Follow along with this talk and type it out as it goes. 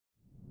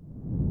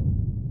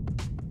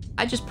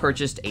I just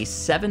purchased a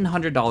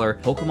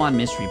 $700 Pokemon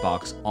Mystery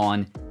box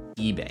on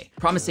eBay,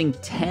 promising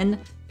 10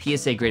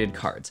 PSA graded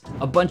cards,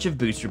 a bunch of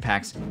booster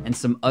packs, and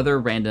some other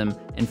random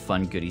and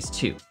fun goodies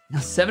too. Now,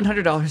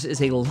 $700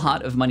 is a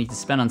lot of money to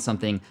spend on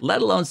something,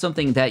 let alone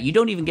something that you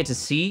don't even get to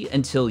see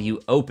until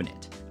you open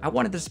it. I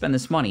wanted to spend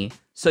this money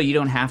so you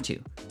don't have to.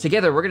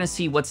 Together, we're gonna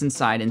see what's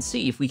inside and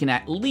see if we can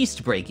at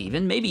least break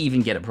even, maybe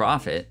even get a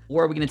profit,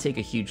 or are we gonna take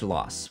a huge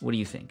loss? What do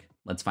you think?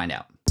 Let's find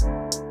out.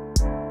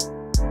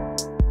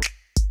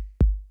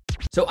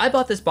 So I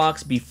bought this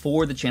box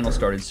before the channel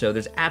started, so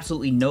there's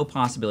absolutely no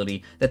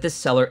possibility that this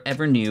seller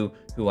ever knew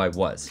who I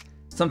was.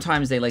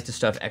 Sometimes they like to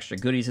stuff extra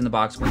goodies in the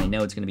box when they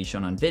know it's gonna be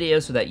shown on video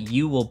so that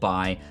you will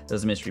buy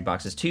those mystery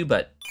boxes too,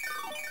 but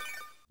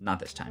not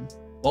this time.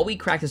 While we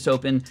crack this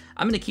open,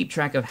 I'm gonna keep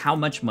track of how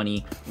much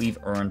money we've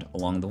earned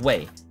along the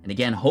way. And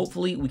again,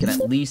 hopefully we can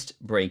at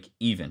least break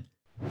even.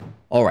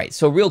 All right,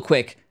 so real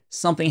quick,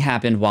 something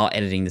happened while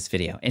editing this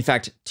video. In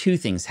fact, two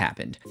things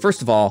happened.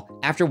 First of all,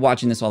 after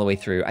watching this all the way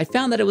through, I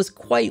found that it was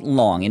quite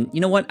long. And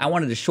you know what? I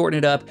wanted to shorten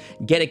it up,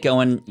 get it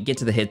going, get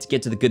to the hits,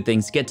 get to the good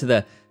things, get to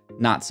the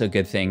not so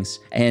good things.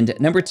 And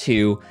number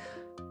two,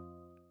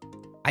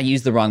 I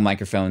used the wrong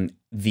microphone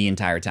the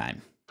entire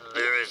time.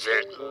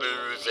 Loser.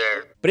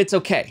 But it's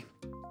okay.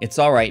 It's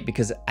all right,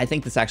 because I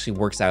think this actually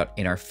works out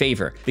in our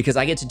favor, because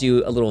I get to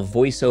do a little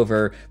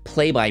voiceover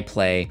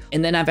play-by-play,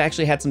 and then I've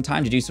actually had some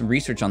time to do some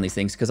research on these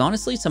things, because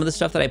honestly, some of the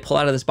stuff that I pull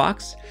out of this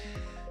box,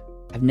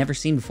 I've never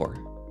seen before,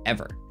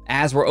 ever.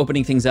 As we're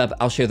opening things up,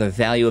 I'll share the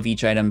value of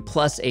each item,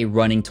 plus a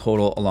running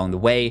total along the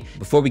way.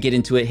 Before we get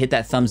into it, hit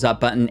that thumbs up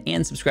button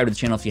and subscribe to the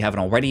channel if you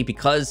haven't already,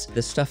 because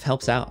this stuff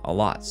helps out a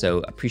lot. So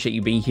appreciate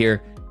you being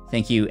here.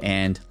 Thank you,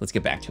 and let's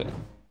get back to it.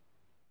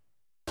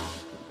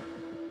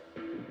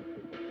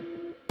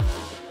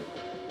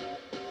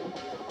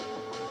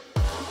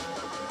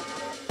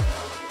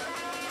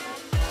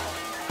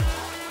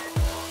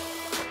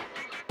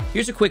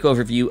 Here's a quick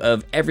overview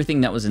of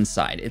everything that was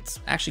inside. It's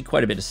actually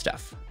quite a bit of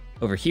stuff.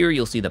 Over here,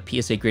 you'll see the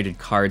PSA graded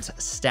cards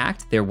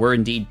stacked. There were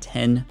indeed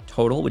 10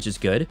 total, which is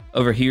good.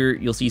 Over here,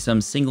 you'll see some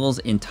singles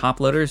in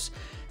top loaders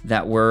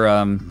that were,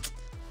 how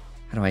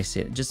do I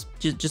say it?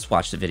 Just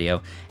watch the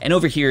video. And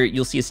over here,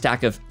 you'll see a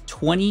stack of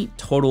 20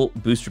 total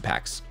booster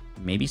packs.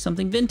 Maybe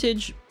something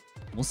vintage.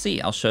 We'll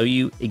see. I'll show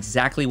you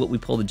exactly what we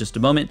pulled in just a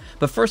moment.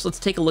 But first, let's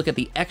take a look at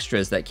the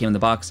extras that came in the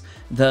box,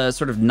 the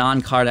sort of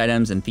non-card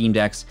items and theme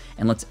decks,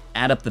 and let's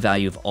add up the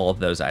value of all of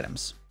those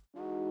items.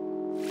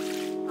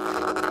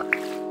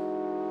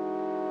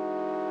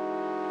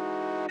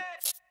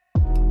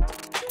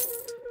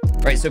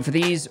 All right, so for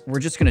these, we're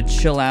just gonna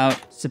chill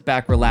out, sit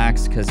back,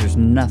 relax, because there's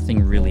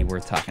nothing really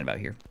worth talking about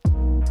here.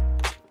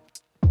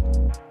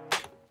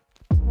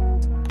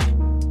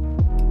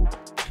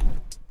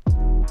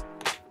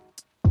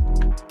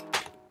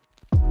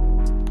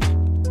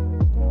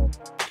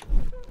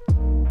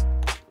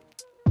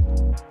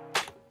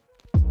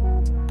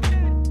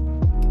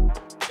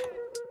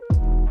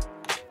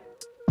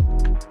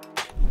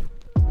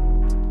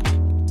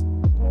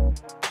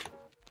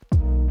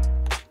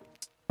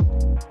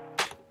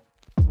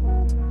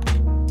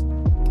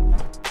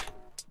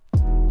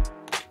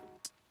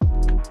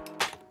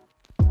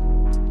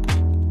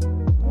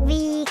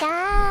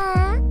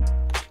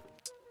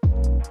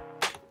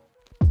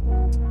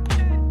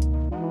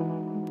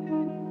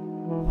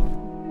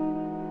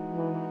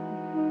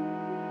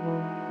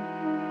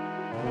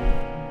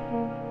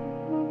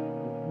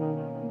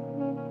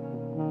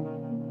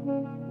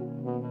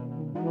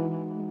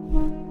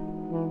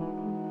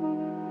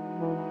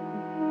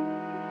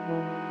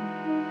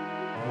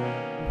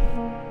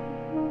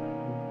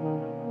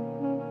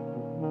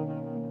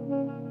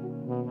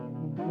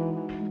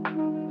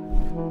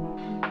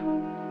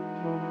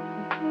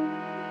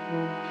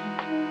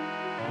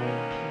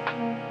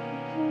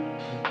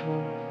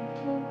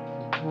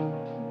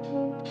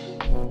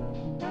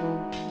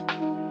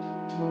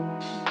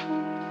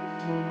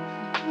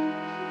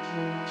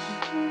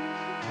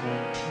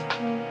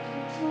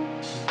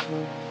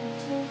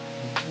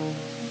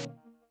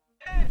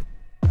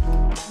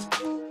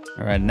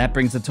 All right, and that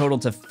brings the total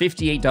to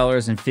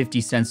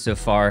 $58.50 so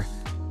far.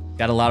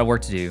 Got a lot of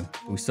work to do,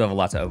 but we still have a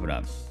lot to open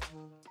up.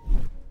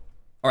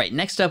 All right,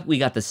 next up, we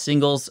got the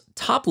singles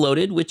top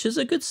loaded, which is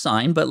a good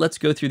sign, but let's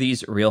go through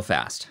these real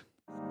fast.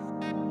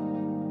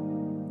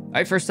 All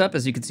right, first up,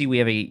 as you can see, we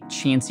have a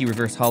Chansey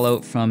Reverse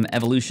Holo from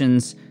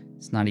Evolutions.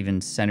 It's not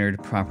even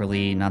centered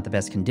properly, not the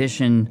best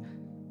condition,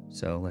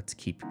 so let's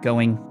keep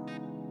going.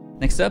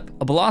 Next up,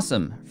 a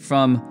Blossom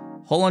from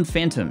Holon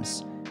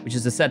Phantoms, which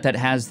is a set that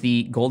has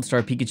the Gold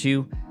Star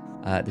Pikachu.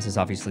 This is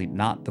obviously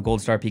not the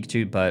Gold Star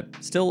Pikachu, but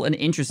still an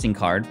interesting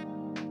card.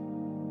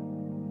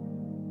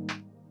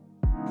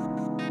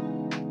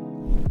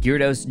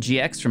 Gyarados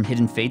GX from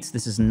Hidden Fates.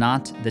 This is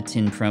not the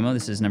tin promo.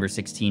 This is number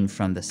 16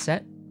 from the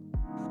set.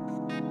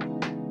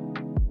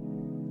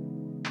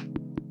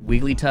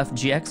 Wigglytuff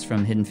GX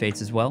from Hidden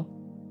Fates as well.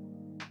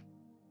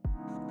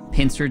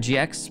 Pinsir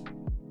GX,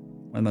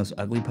 one of the most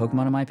ugly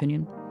Pokemon in my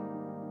opinion.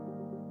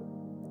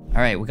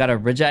 All right, we got a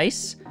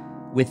Regice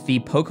with the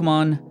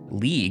Pokemon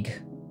League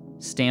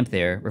stamp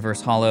there,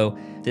 reverse holo.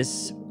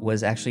 This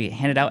was actually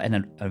handed out at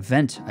an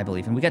event, I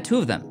believe, and we got 2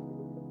 of them.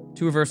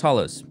 2 reverse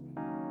holos.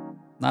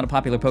 Not a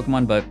popular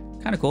Pokemon, but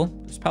kind of cool.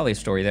 There's probably a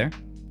story there.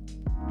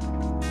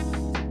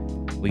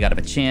 We got a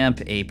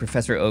Machamp, a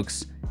Professor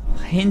Oak's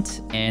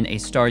Hint, and a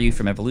Staryu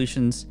from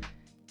Evolutions.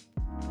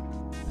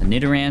 A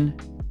Nidoran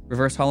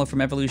reverse holo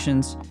from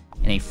Evolutions,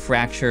 and a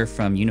Fracture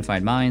from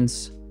Unified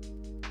Minds.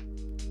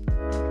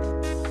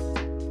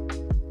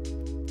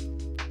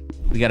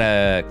 We got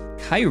a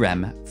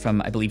Kyurem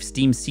from, I believe,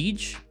 Steam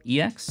Siege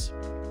EX.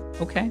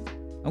 Okay.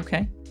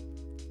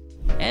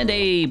 And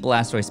a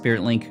Blastoise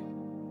Spirit Link,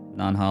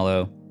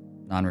 non-holo,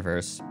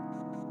 non-reverse.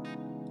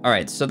 All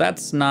right, so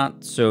that's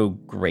not so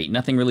great.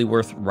 Nothing really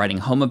worth writing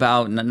home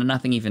about,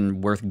 nothing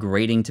even worth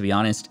grading, to be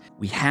honest.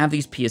 We have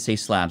these PSA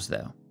slabs,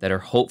 though, that are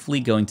hopefully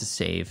going to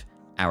save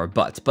our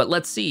butts. But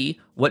let's see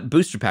what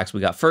booster packs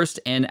we got first,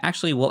 and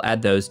actually we'll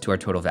add those to our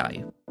total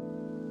value.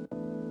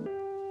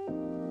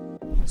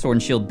 Sword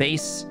and Shield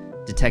base,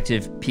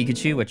 Detective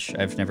Pikachu, which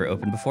I've never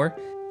opened before.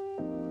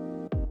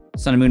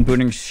 Sun and Moon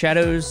Burning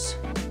Shadows,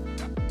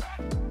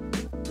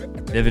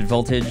 Vivid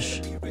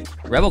Voltage,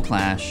 Rebel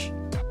Clash,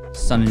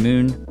 Sun and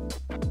Moon,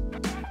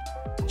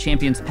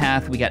 Champion's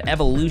Path. We got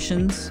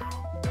Evolutions,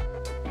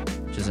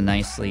 which is a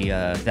nicely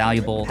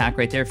valuable pack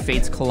right there.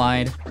 Fates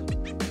Collide,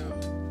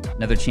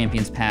 another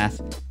Champion's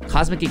Path.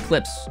 Cosmic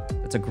Eclipse,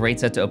 that's a great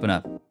set to open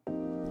up.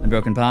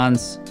 Unbroken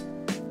Bonds,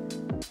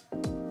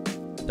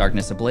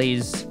 Darkness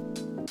Ablaze,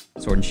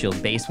 Sword and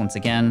Shield base once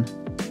again.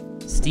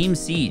 Steam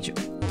Siege,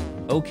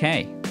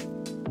 okay.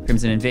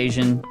 Crimson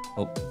Invasion,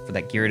 hope for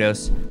that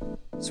Gyarados.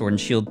 Sword and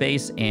Shield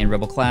base and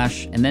Rebel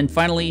Clash. And then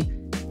finally,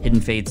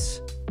 Hidden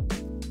Fates.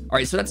 All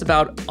right, so that's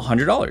about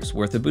 $100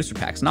 worth of booster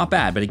packs. Not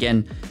bad, but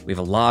again, we have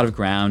a lot of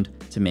ground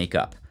to make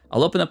up.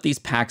 I'll open up these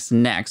packs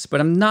next,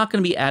 but I'm not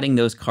gonna be adding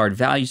those card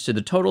values to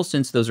the total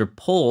since those are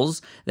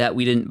pulls that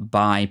we didn't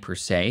buy per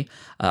se.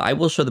 I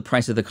will show the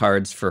price of the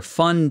cards for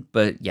fun,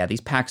 but yeah,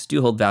 these packs do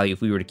hold value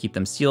if we were to keep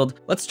them sealed.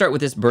 Let's start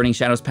with this Burning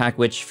Shadows pack,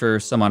 which for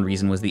some odd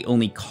reason was the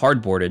only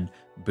cardboarded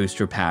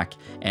booster pack,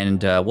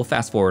 and we'll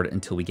fast forward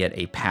until we get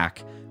a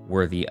pack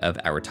worthy of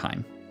our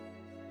time.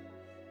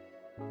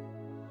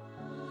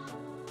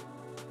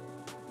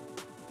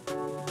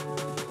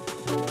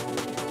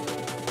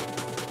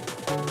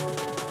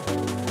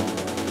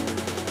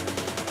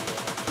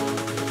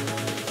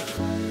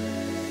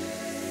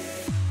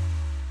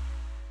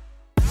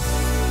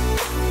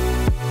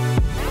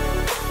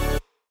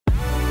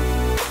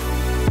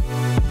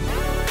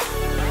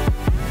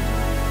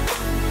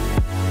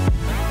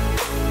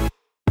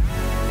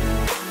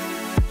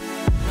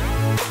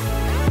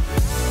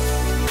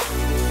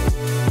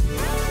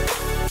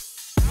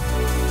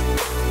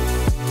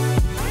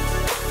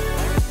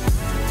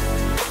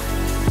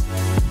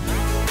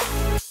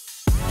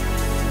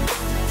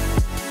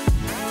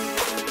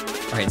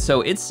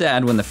 So it's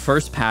sad when the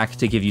first pack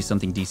to give you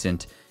something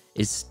decent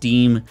is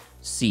Steam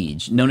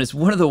Siege, known as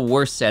one of the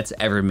worst sets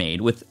ever made,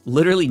 with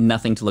literally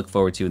nothing to look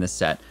forward to in this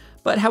set.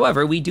 But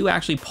however, we do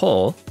actually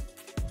pull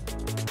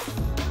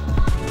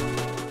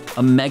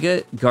a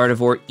Mega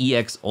Gardevoir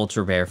EX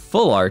Ultra Rare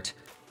Full Art.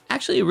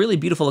 Actually a really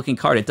beautiful looking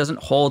card. It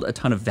doesn't hold a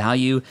ton of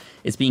value.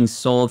 It's being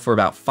sold for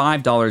about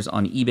 $5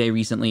 on eBay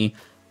recently,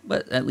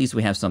 but at least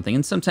we have something.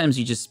 And sometimes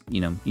you just,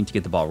 need to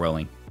get the ball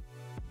rolling.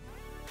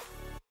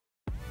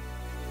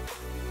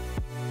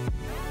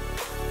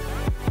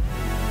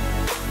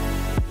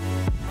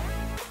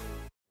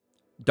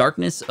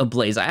 Darkness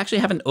Ablaze. I actually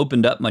haven't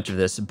opened up much of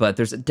this, but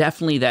there's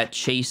definitely that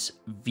Chase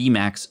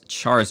VMAX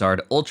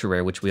Charizard Ultra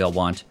Rare, which we all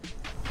want.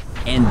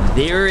 And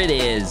there it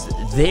is.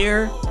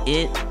 There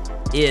it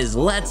is.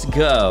 Let's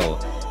go.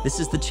 This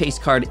is the Chase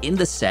card in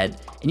the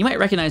set, and you might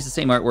recognize the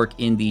same artwork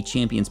in the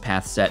Champion's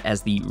Path set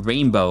as the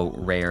Rainbow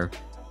Rare,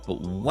 but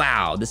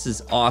wow, this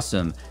is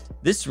awesome.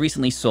 This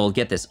recently sold,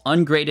 get this,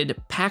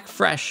 ungraded, pack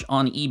fresh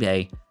on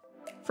eBay,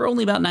 for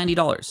only about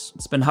 $90.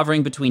 It's been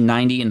hovering between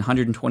 90 and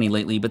 120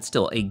 lately, but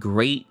still a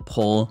great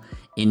pull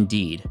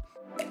indeed.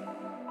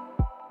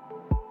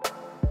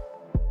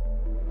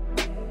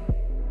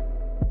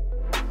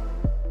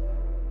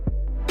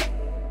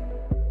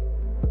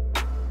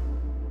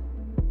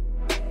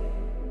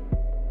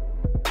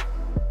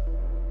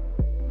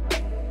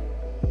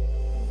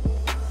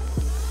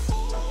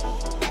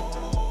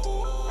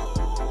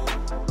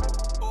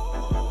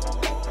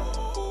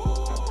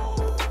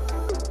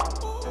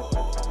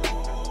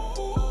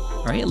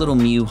 All right, a little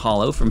Mew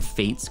Holo from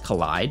Fates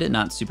Collide.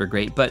 Not super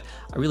great, but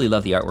I really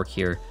love the artwork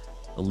here.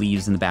 The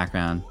leaves in the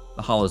background.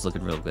 The holo's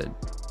looking real good.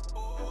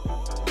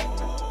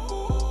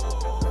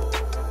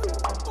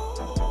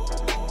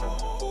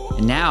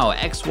 And now,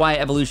 XY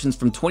Evolutions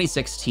from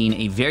 2016,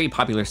 a very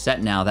popular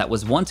set now that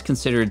was once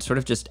considered sort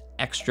of just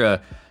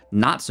extra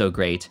not so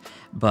great,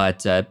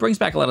 but brings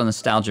back a lot of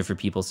nostalgia for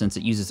people since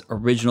it uses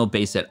original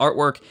base set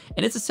artwork,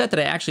 and it's a set that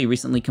I actually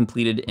recently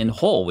completed in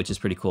whole, which is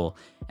pretty cool.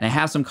 And I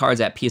have some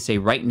cards at PSA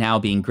right now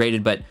being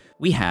graded, but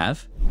we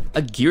have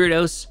a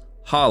Gyarados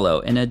Holo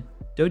and a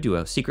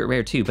Doduo Secret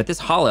Rare too, but this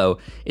Holo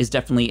is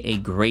definitely a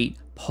great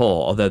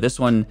pull, although this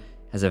one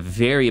has a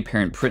very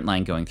apparent print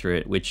line going through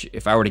it, which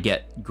if I were to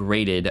get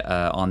graded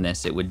on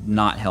this, it would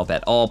not help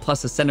at all.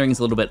 Plus the centering is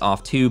a little bit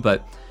off too,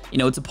 but you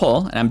know, it's a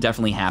pull and I'm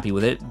definitely happy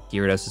with it.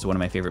 Gyarados is one of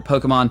my favorite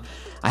Pokemon.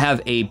 I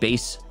have a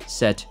base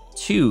set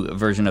 2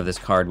 version of this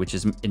card, which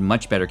is in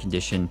much better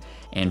condition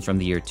and from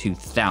the year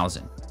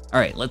 2000. All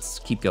right, let's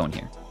keep going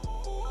here.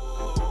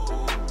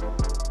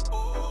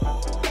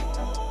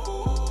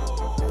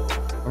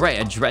 All right,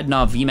 a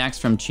Dreadnought VMAX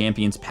from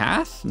Champion's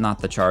Path, not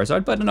the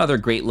Charizard, but another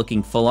great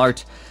looking full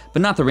art,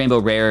 but not the Rainbow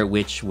Rare,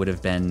 which would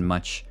have been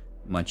much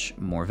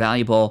more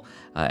valuable,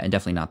 and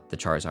definitely not the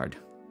Charizard.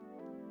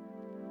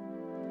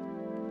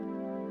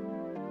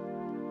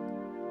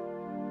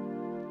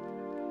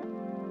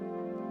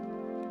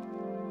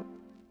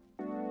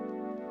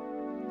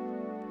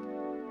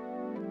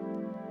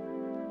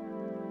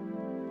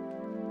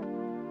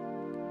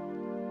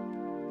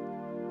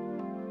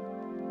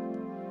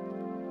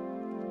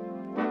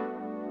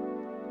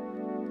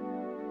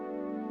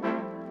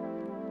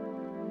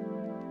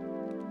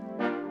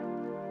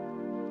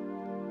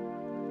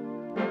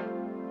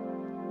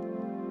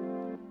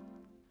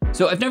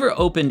 So I've never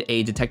opened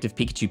a Detective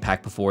Pikachu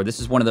pack before. This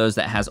is one of those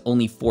that has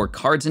only 4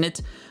 cards in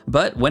it,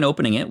 but when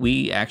opening it,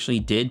 we actually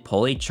did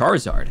pull a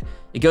Charizard.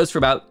 It goes for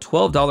about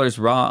 $12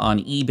 raw on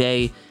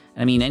eBay.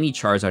 I mean, any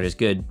Charizard is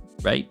good,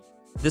 right?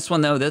 This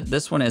one though,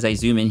 this one as I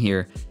zoom in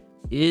here,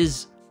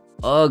 is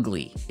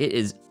ugly. It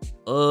is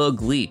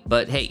ugly,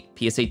 but hey,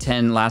 PSA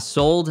 10 last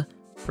sold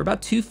for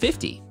about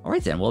 $250. All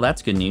right then, well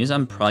that's good news.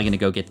 I'm probably gonna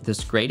go get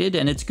this graded,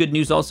 and it's good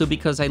news also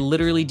because I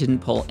literally didn't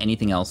pull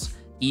anything else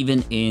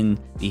even in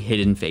the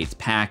Hidden Fates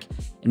pack.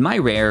 And my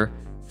rare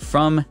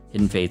from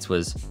Hidden Fates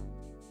was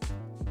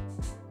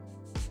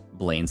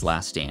Blaine's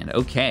Last Stand.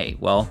 Okay,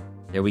 well,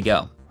 there we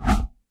go.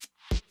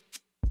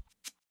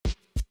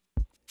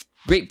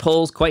 Great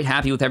pulls, quite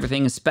happy with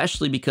everything,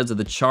 especially because of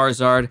the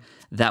Charizard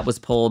that was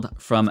pulled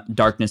from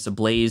Darkness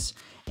Ablaze.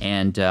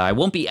 And I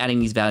won't be adding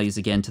these values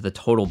again to the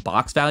total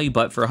box value,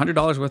 but for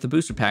 $100 worth of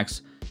booster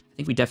packs, I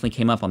think we definitely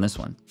came up on this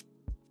one.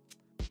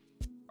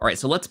 All right,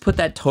 so let's put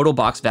that total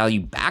box value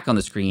back on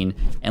the screen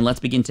and let's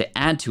begin to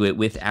add to it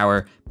with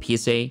our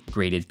PSA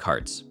graded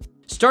cards.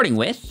 Starting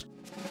with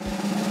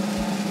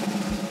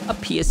a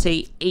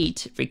PSA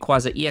 8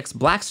 Rayquaza EX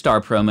Black Star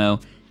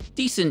promo.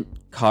 Decent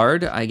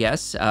card, I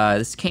guess.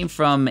 This came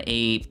from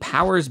a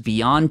Powers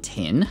Beyond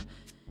tin,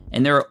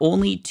 and there are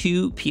only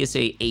 2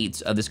 PSA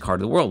 8s of this card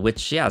in the world,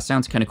 which, yeah,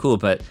 sounds kind of cool,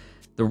 but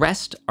the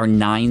rest are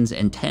 9s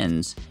and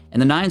 10s.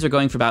 And the 9s are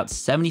going for about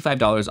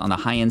 $75 on the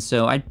high end,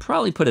 so I'd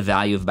probably put a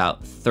value of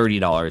about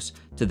 $30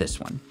 to this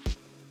one.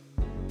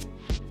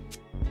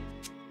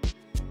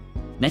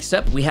 Next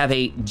up, we have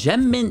a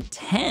Gem Mint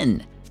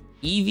 10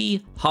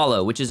 Eevee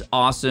Holo, which is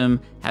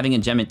awesome. Having a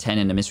Gem Mint 10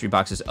 in a mystery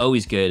box is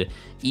always good.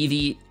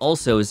 Eevee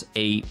also is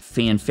a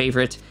fan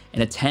favorite,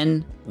 and a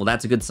 10, well,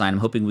 that's a good sign. I'm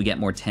hoping we get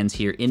more 10s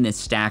here in this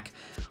stack.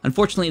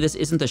 Unfortunately, this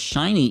isn't the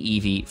shiny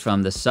Eevee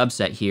from the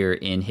subset here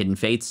in Hidden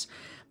Fates,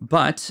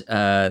 but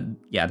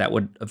yeah, that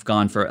would have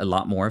gone for a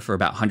lot more, for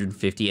about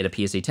 $150 at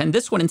a PSA 10.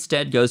 This one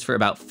instead goes for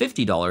about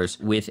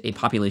 $50 with a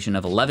population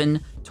of 11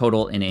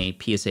 total in a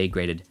PSA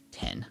graded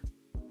 10.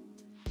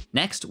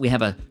 Next, we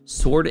have a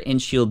Sword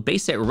and Shield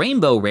base set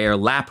Rainbow Rare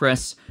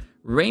Lapras.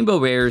 Rainbow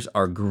Rares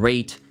are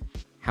great.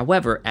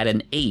 However, at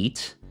an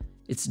 8,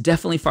 it's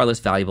definitely far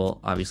less valuable,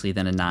 obviously,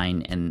 than a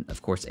 9 and,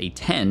 of course, a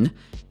 10.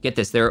 Get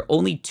this, there are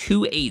only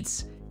 2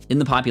 8s in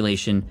the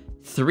population,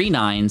 3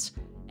 9s,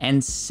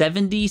 and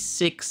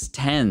 76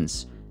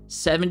 10s.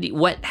 70,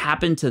 what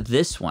happened to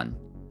this one?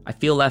 I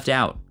feel left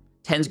out.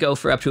 10s go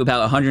for up to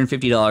about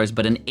 $150,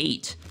 but an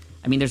 8,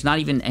 I mean, there's not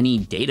even any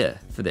data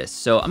for this.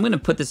 So I'm gonna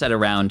put this at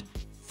around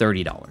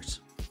 $30.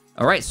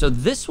 All right, so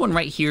this one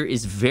right here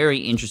is very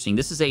interesting.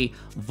 This is a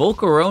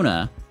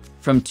Volcarona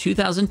from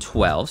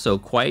 2012, so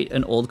quite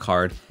an old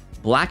card,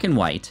 black and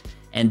white.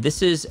 And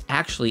this is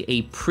actually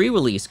a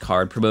pre-release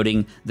card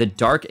promoting the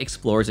Dark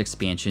Explorers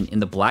expansion in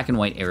the black and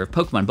white era of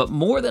Pokemon, but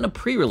more than a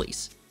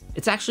pre-release.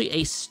 It's actually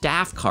a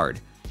staff card,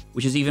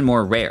 which is even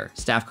more rare.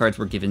 Staff cards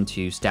were given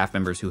to staff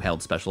members who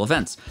held special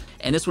events.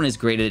 And this one is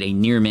graded a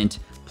near mint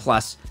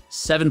plus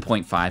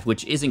 7.5,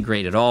 which isn't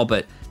great at all,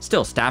 but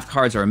still, staff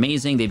cards are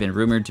amazing. They've been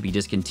rumored to be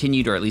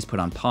discontinued or at least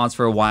put on pause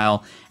for a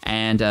while.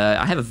 And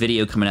I have a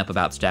video coming up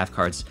about staff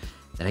cards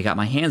that I got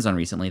my hands on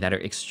recently that are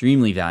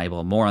extremely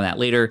valuable. More on that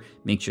later.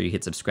 Make sure you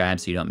hit subscribe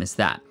so you don't miss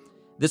that.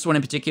 This one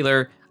in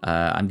particular,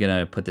 I'm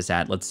gonna put this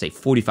at, let's say,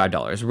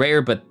 $45.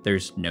 Rare, but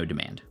there's no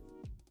demand.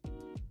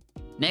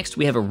 Next,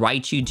 we have a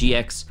Raichu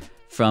GX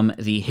from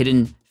the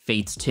Hidden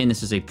Fates tin.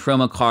 This is a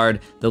promo card,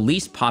 the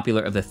least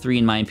popular of the 3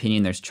 in my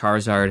opinion. There's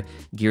Charizard,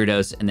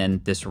 Gyarados, and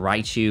then this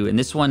Raichu. And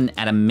this one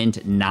at a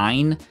mint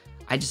 9,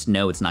 I just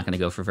know it's not gonna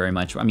go for very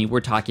much. I mean,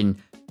 we're talking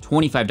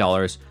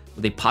 $25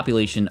 with a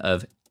population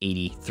of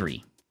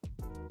 83.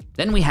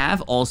 Then we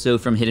have also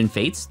from Hidden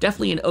Fates,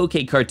 definitely an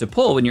okay card to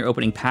pull when you're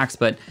opening packs,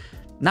 but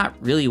not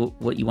really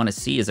what you want to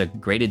see is a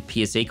graded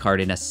PSA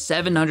card in a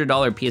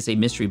 $700 PSA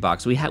mystery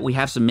box. We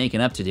have some making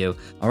up to do.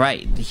 All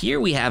right, here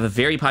we have a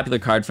very popular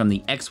card from the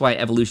XY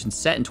Evolution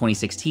set in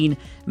 2016,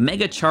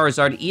 Mega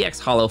Charizard EX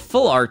Holo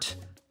Full Art,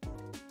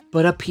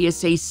 but a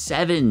PSA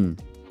 7.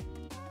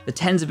 The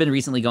 10s have been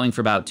recently going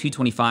for about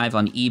 $225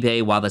 on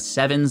eBay, while the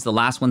 7s, the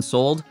last one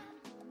sold,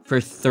 for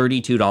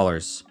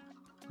 $32.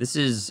 This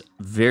is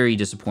very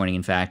disappointing,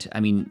 in fact. I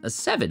mean, a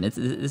 7,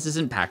 this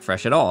isn't pack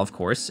fresh at all, of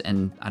course,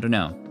 and I don't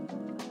know.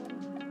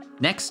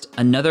 Next,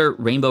 another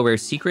Rainbow Rare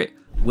Secret,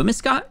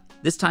 Whimsicott,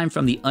 this time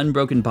from the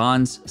Unbroken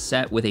Bonds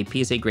set with a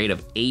PSA grade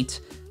of 8.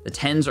 The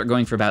 10s are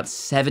going for about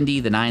 70,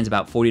 the 9s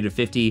about 40 to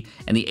 50,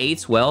 and the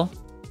 8s, well,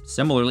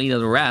 similarly to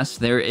the rest,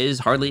 there is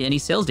hardly any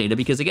sales data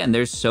because, again,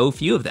 there's so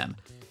few of them,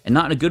 and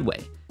not in a good way.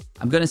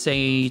 I'm gonna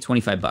say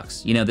 25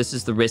 bucks. You know, this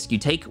is the risk you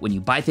take when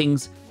you buy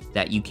things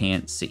that you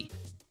can't see.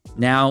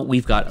 Now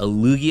we've got a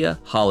Lugia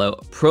Holo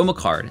promo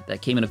card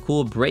that came in a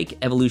cool Break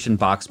Evolution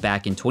box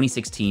back in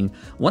 2016,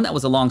 one that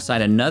was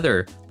alongside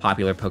another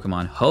popular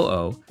Pokemon,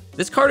 Ho-Oh.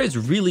 This card is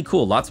really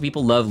cool. Lots of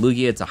people love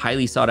Lugia. It's a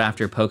highly sought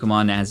after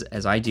Pokemon,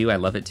 as I do. I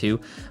love it too.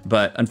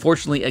 But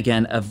unfortunately,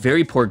 again, a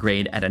very poor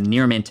grade at a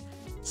near mint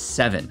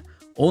 7.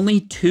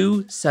 Only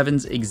 2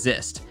 7s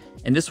exist,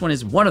 and this one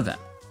is one of them.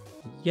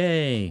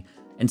 Yay.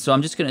 And so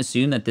I'm just gonna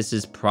assume that this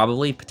is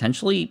probably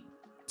potentially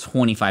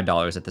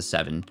 $25 at the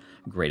 7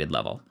 graded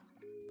level.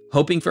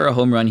 Hoping for a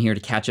home run here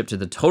to catch up to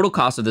the total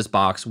cost of this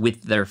box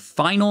with their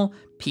final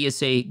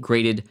PSA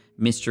graded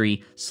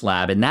mystery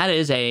slab, and that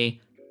is a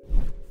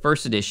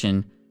first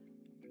edition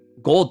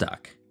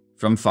Golduck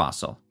from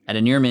Fossil at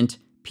a near mint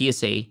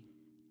PSA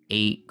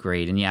 8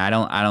 grade. And yeah, I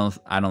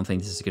don't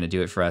think this is gonna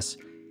do it for us.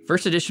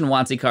 First edition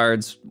WotC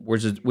cards,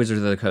 Wizards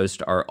of the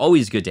Coast, are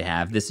always good to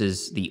have. This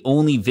is the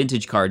only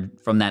vintage card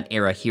from that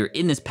era here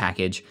in this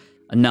package.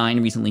 A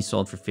 9 recently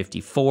sold for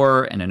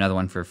 54 and another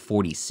one for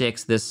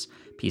 46. This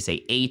PSA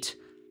 8,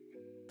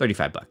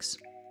 35 bucks.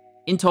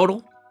 In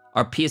total,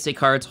 our PSA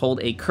cards hold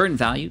a current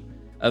value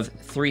of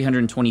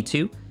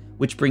 322,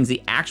 which brings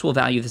the actual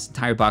value of this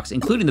entire box,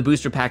 including the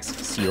booster packs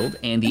sealed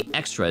and the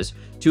extras,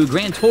 to a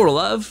grand total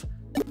of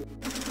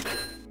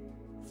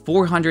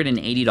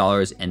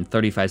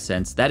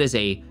 $480.35. That is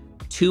a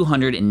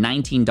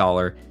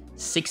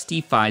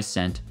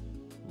 $219.65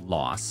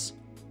 loss.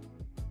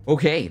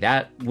 Okay,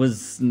 that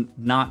was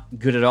not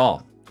good at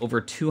all. Over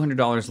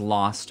 $200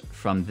 lost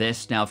from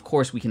this. Now, of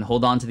course, we can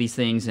hold on to these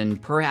things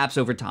and perhaps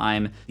over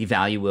time, the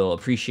value will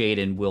appreciate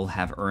and we'll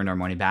have earned our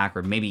money back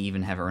or maybe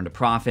even have earned a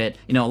profit.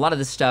 You know, a lot of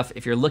this stuff,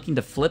 if you're looking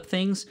to flip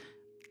things,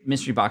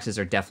 mystery boxes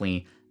are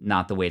definitely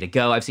not the way to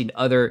go. I've seen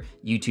other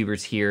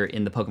YouTubers here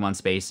in the Pokemon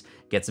space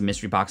get some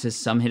mystery boxes.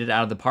 Some hit it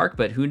out of the park,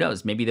 but who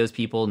knows? Maybe those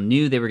people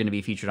knew they were gonna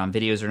be featured on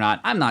videos or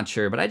not. I'm not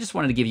sure, but I just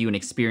wanted to give you an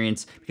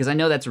experience because I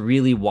know that's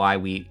really why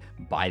we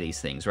buy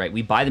these things, right?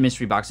 We buy the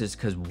mystery boxes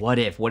because what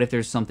if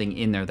there's something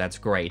in there that's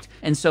great?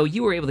 And so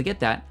you were able to get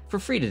that for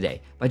free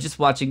today by just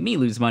watching me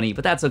lose money,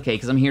 but that's okay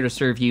because I'm here to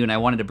serve you and I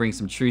wanted to bring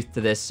some truth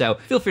to this. So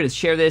feel free to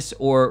share this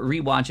or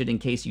rewatch it in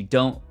case you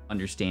don't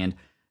understand.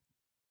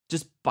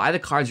 Just buy the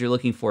cards you're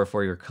looking for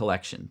your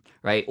collection,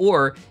 right?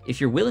 Or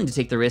if you're willing to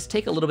take the risk,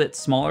 take a little bit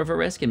smaller of a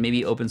risk and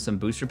maybe open some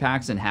booster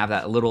packs and have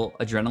that little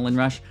adrenaline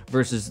rush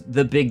versus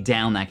the big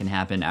down that can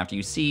happen after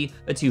you see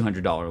a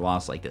 $200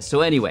 loss like this.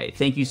 So anyway,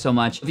 thank you so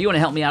much. If you wanna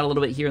help me out a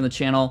little bit here on the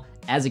channel,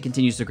 as it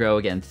continues to grow,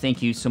 again,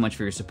 thank you so much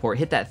for your support.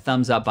 Hit that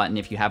thumbs up button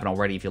if you haven't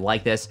already, if you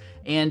like this.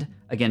 And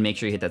again, make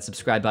sure you hit that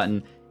subscribe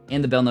button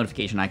and the bell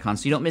notification icon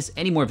so you don't miss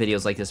any more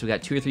videos like this. We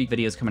got 2 or 3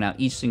 videos coming out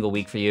each single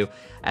week for you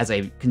as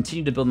I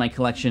continue to build my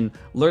collection,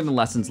 learn the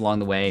lessons along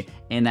the way,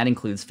 and that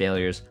includes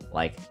failures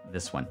like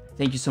this one.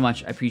 Thank you so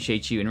much. I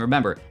appreciate you. And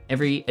remember,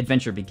 every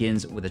adventure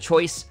begins with a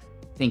choice.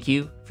 Thank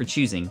you for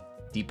choosing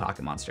Deep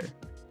Pocket Monster.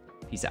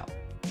 Peace out.